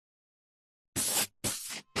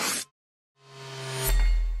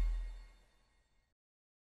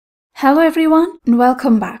Hello everyone and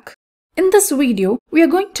welcome back. In this video, we are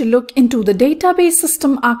going to look into the database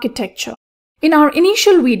system architecture. In our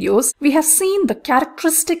initial videos, we have seen the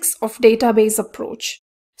characteristics of database approach.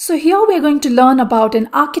 So here we are going to learn about an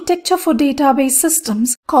architecture for database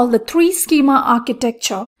systems called the Three-Schema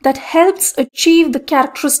Architecture that helps achieve the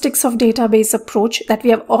characteristics of database approach that we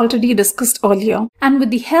have already discussed earlier. And with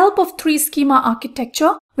the help of Three-Schema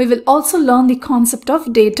Architecture, we will also learn the concept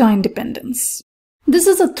of data independence. This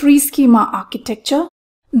is a three-schema architecture.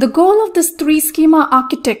 The goal of this three-schema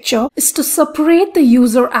architecture is to separate the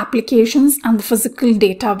user applications and the physical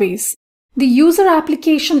database. The user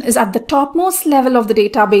application is at the topmost level of the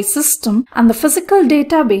database system and the physical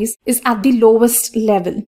database is at the lowest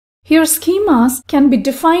level. Here schemas can be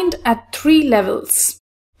defined at three levels.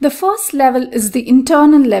 The first level is the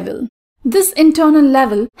internal level. This internal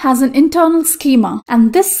level has an internal schema,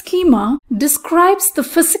 and this schema describes the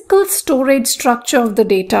physical storage structure of the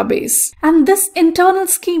database. And this internal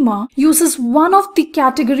schema uses one of the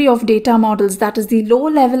category of data models, that is the low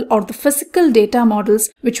level or the physical data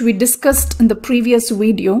models, which we discussed in the previous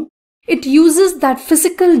video. It uses that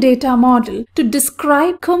physical data model to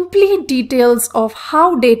describe complete details of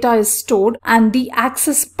how data is stored and the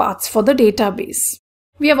access paths for the database.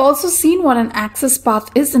 We have also seen what an access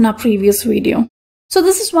path is in our previous video. So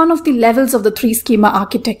this is one of the levels of the three-schema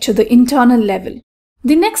architecture, the internal level.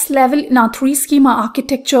 The next level in our three-schema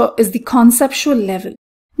architecture is the conceptual level.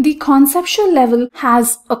 The conceptual level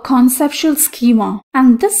has a conceptual schema,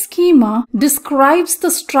 and this schema describes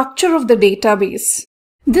the structure of the database.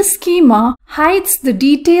 This schema hides the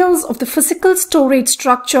details of the physical storage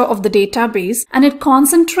structure of the database, and it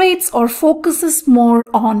concentrates or focuses more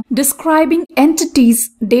on describing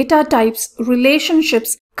entities, data types,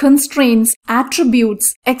 relationships, constraints,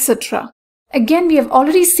 attributes, etc. Again, we have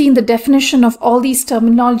already seen the definition of all these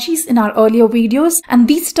terminologies in our earlier videos, and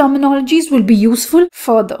these terminologies will be useful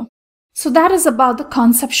further. So that is about the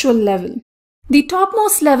conceptual level. The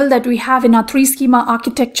topmost level that we have in our three-schema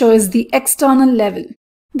architecture is the external level.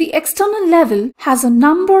 The external level has a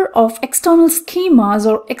number of external schemas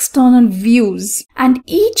or external views, and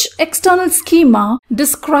each external schema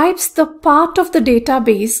describes the part of the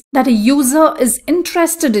database that a user is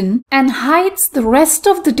interested in and hides the rest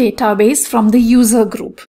of the database from the user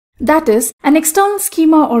group. That is, an external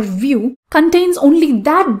schema or view contains only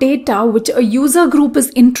that data which a user group is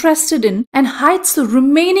interested in and hides the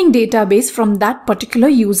remaining database from that particular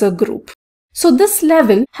user group. So this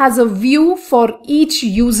level has a view for each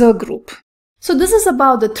user group. So this is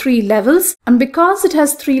about the three levels, and because it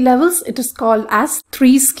has three levels, it is called as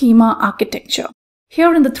three-schema architecture.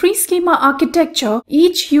 Here in the three-schema architecture,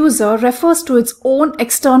 each user refers to its own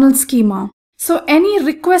external schema. So any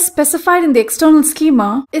request specified in the external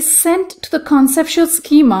schema is sent to the conceptual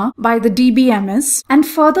schema by the DBMS, and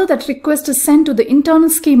further that request is sent to the internal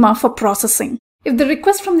schema for processing. If the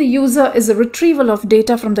request from the user is a retrieval of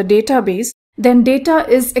data from the database, then data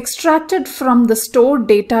is extracted from the stored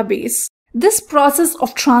database. This process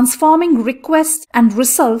of transforming requests and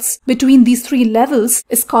results between these three levels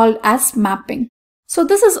is called as mapping. So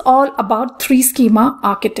this is all about three-schema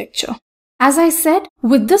architecture. As I said,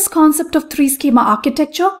 with this concept of three-schema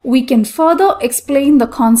architecture, we can further explain the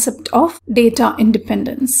concept of data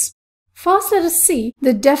independence. First, let us see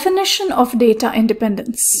the definition of data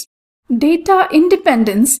independence. Data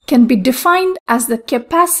independence can be defined as the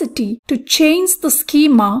capacity to change the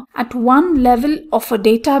schema at one level of a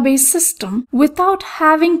database system without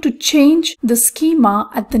having to change the schema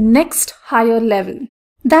at the next higher level.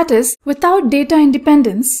 That is, without data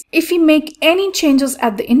independence, if we make any changes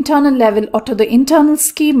at the internal level or to the internal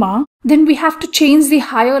schema, then we have to change the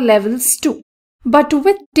higher levels too. But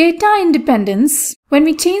with data independence, when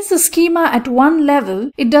we change the schema at one level,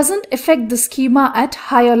 it doesn't affect the schema at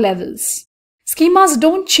higher levels. Schemas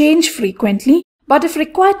don't change frequently, but if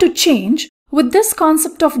required to change, with this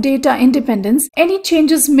concept of data independence, any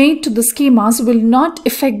changes made to the schemas will not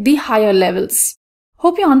affect the higher levels.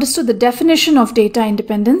 Hope you understood the definition of data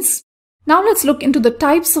independence. Now let's look into the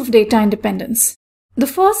types of data independence. The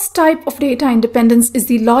first type of data independence is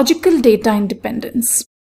the logical data independence.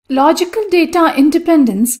 Logical data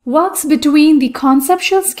independence works between the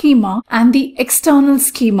conceptual schema and the external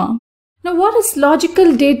schema. Now, what is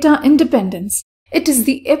logical data independence? It is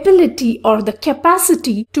the ability or the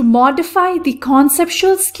capacity to modify the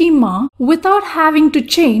conceptual schema without having to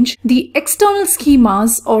change the external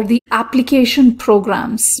schemas or the application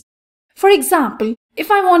programs. For example, if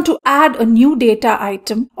I want to add a new data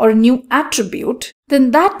item or a new attribute,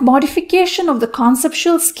 then that modification of the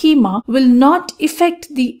conceptual schema will not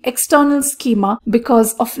affect the external schema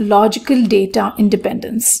because of logical data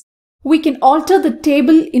independence. We can alter the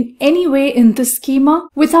table in any way in this schema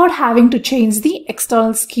without having to change the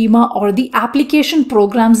external schema or the application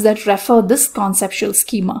programs that refer this conceptual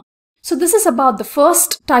schema. So this is about the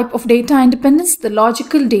first type of data independence, the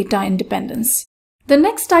logical data independence. The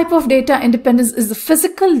next type of data independence is the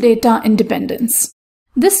physical data independence.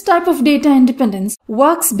 This type of data independence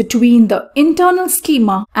works between the internal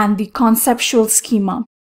schema and the conceptual schema.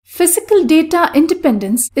 Physical data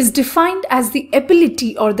independence is defined as the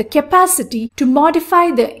ability or the capacity to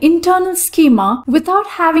modify the internal schema without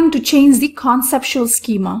having to change the conceptual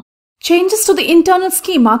schema. Changes to the internal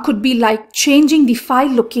schema could be like changing the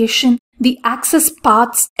file location, the access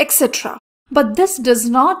paths, etc. But this does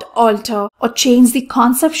not alter or change the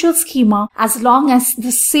conceptual schema as long as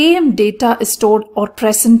the same data is stored or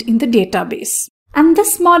present in the database. And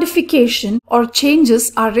this modification or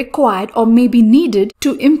changes are required or may be needed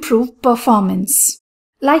to improve performance.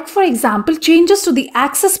 Like for example, changes to the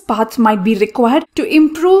access path might be required to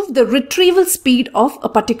improve the retrieval speed of a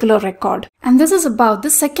particular record. And this is about the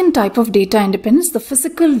second type of data independence, the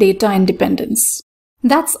physical data independence.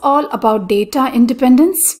 That's all about data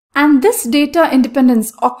independence. And this data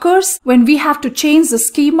independence occurs when we have to change the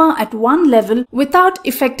schema at one level without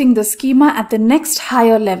affecting the schema at the next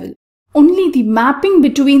higher level. Only the mapping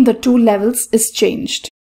between the two levels is changed.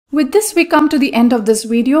 With this, we come to the end of this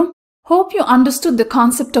video. Hope you understood the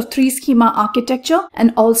concept of three-schema architecture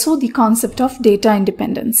and also the concept of data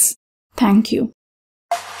independence. Thank you.